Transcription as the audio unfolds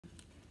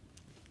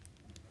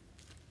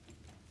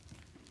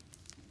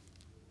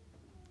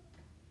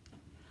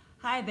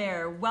Hi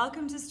there,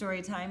 welcome to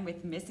Storytime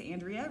with Miss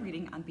Andrea,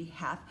 reading on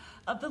behalf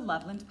of the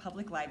Loveland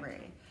Public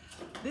Library.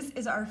 This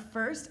is our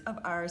first of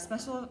our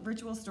special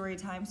virtual story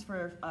times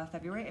for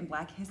February and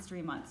Black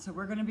History Month. So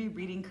we're going to be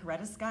reading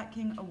Coretta Scott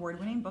King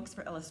award-winning books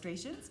for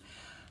illustrations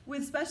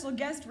with special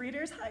guest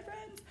readers. Hi,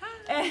 friends.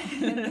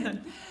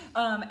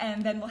 Hi.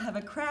 And then we'll have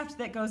a craft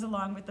that goes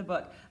along with the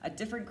book, a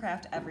different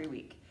craft every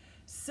week.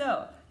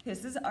 So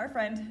this is our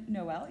friend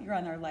Noel. You're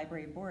on our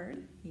library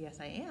board. Yes,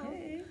 I am.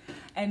 Hey.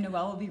 And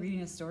Noel will be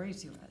reading a story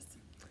to us.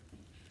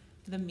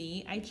 The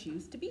Me I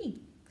Choose to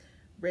Be.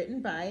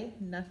 Written by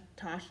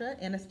Natasha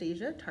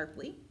Anastasia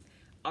Tarpley.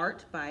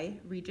 Art by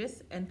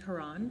Regis and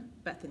Kahran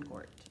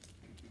Bethencourt.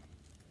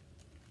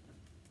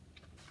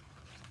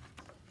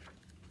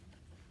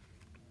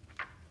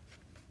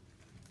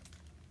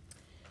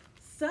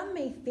 Some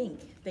may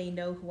think they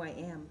know who I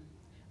am,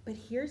 but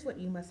here's what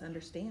you must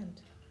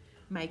understand.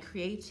 My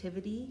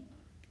creativity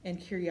and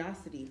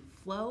curiosity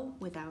flow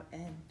without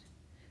end.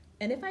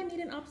 And if I meet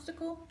an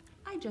obstacle,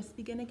 I just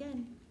begin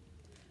again.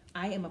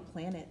 I am a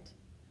planet,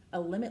 a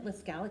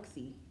limitless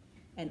galaxy,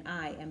 and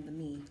I am the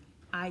me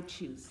I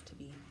choose to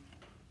be.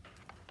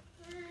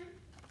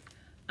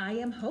 I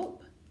am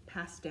hope,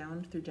 passed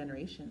down through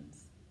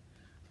generations.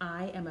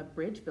 I am a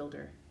bridge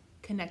builder,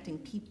 connecting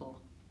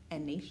people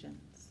and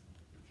nations.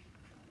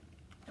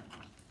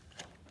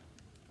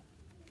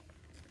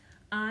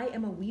 I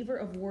am a weaver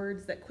of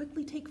words that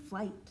quickly take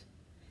flight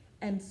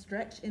and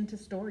stretch into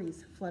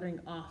stories fluttering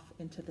off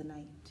into the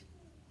night.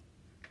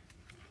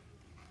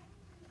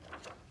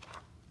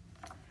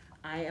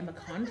 I am a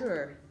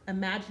conjurer,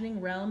 imagining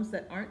realms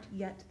that aren't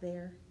yet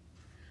there.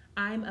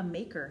 I'm a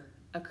maker,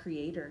 a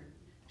creator,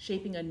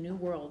 shaping a new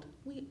world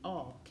we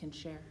all can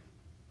share.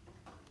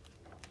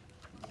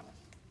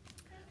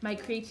 My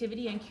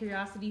creativity and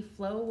curiosity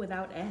flow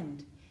without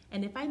end,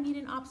 and if I meet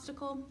an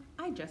obstacle,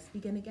 I just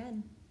begin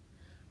again.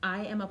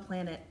 I am a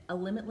planet, a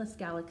limitless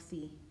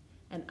galaxy,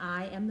 and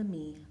I am the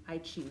me I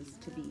choose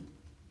to be.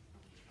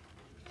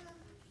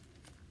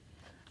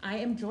 I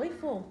am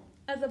joyful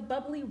as a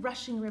bubbly,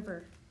 rushing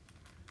river.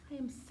 I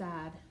am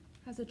sad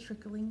as a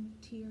trickling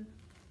tear.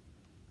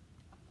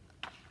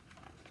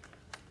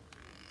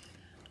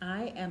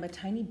 I am a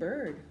tiny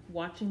bird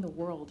watching the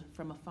world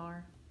from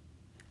afar.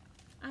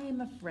 I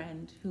am a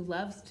friend who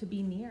loves to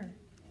be near.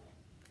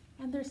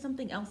 And there's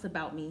something else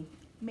about me,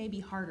 maybe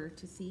harder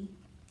to see.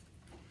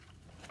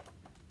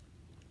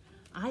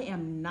 I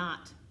am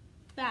not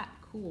that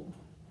cool.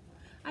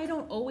 I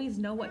don't always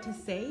know what to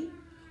say,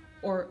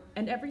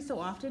 and every so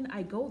often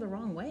I go the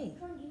wrong way.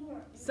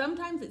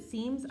 Sometimes it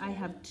seems I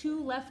have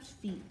two left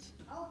feet,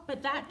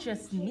 but that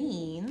just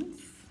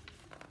means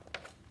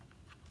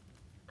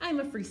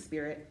I'm a free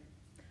spirit.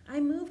 I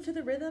move to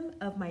the rhythm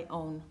of my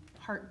own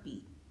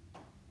heartbeat.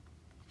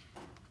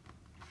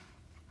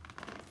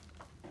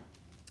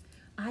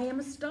 I am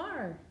a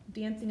star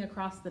dancing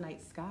across the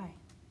night sky.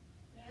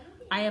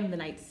 I am the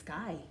night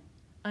sky,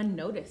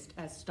 unnoticed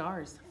as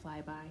stars fly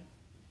by.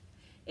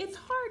 It's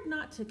hard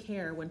not to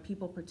care when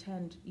people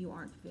pretend you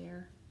aren't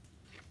there,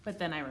 but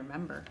then I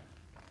remember.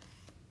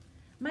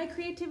 My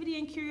creativity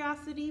and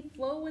curiosity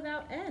flow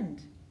without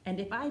end, and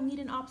if I meet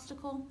an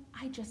obstacle,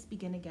 I just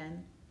begin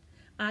again.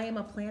 I am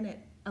a planet,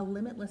 a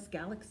limitless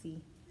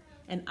galaxy,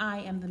 and I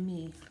am the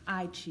me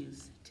I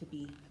choose to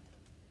be.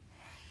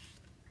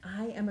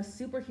 I am a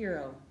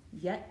superhero,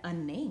 yet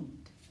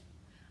unnamed.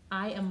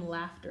 I am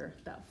laughter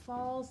that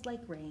falls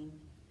like rain,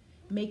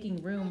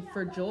 making room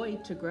for joy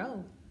to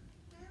grow.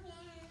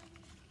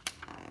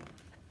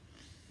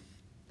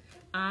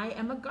 I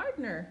am a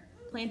gardener,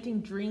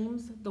 planting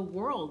dreams the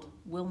world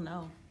will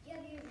know.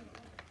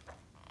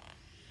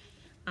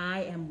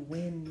 I am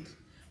wind,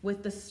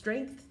 with the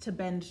strength to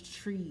bend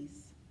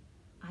trees.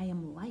 I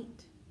am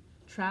light,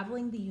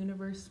 traveling the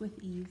universe with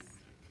ease.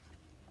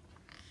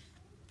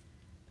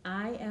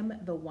 I am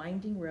the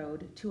winding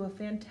road to a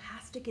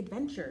fantastic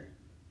adventure.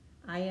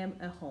 I am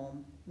a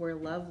home where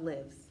love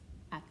lives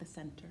at the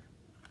center.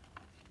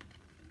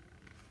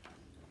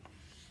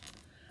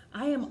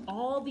 I am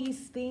all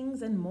these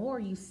things and more,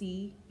 you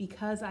see,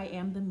 because I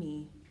am the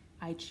me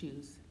I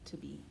choose to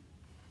be.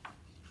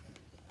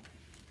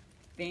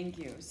 Thank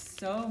you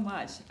so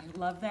much. I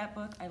love that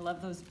book. I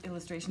love those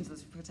illustrations,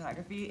 those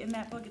photography in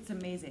that book. It's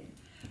amazing.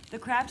 The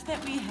craft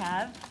that we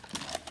have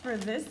for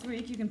this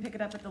week, you can pick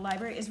it up at the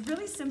library, is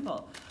really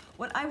simple.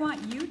 What I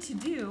want you to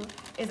do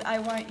is I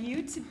want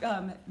you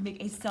to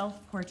make a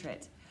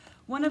self-portrait.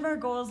 One of our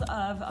goals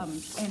of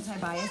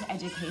anti-bias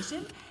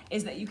education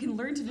is that you can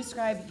learn to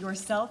describe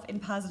yourself in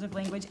positive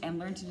language and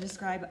learn to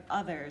describe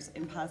others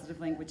in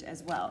positive language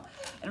as well.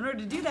 And in order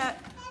to do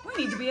that,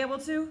 we need to be able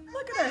to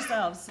look at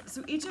ourselves.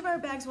 So each of our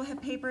bags will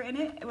have paper in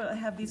it. It will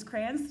have these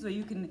crayons so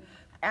you can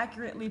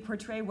accurately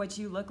portray what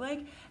you look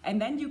like. And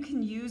then you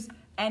can use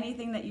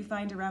anything that you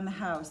find around the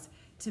house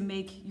to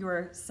make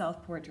your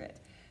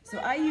self-portrait. So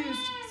I used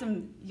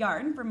some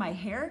yarn for my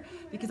hair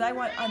because I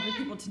want other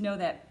people to know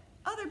that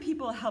other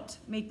people helped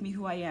make me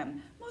who I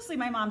am. Mostly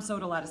my mom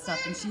sewed a lot of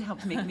stuff and she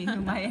helped make me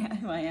who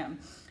I am.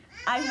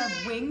 I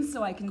have wings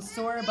so I can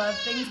soar above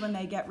things when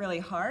they get really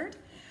hard.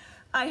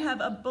 I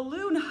have a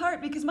balloon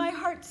heart because my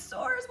heart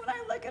soars when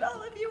I look at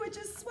all of you. It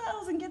just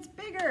swells and gets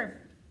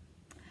bigger.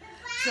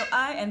 So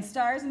and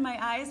stars in my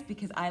eyes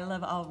because I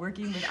love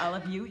working with all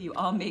of you. You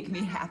all make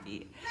me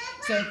happy.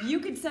 So if you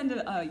could send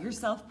your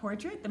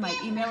self-portrait, then my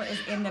email is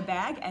in the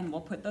bag, and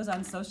we'll put those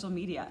on social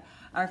media.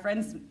 Our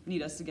friends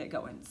need us to get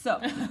going. So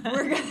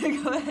we're going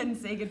to go ahead and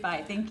say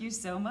goodbye. Thank you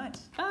so much.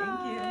 Bye.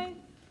 Thank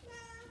you.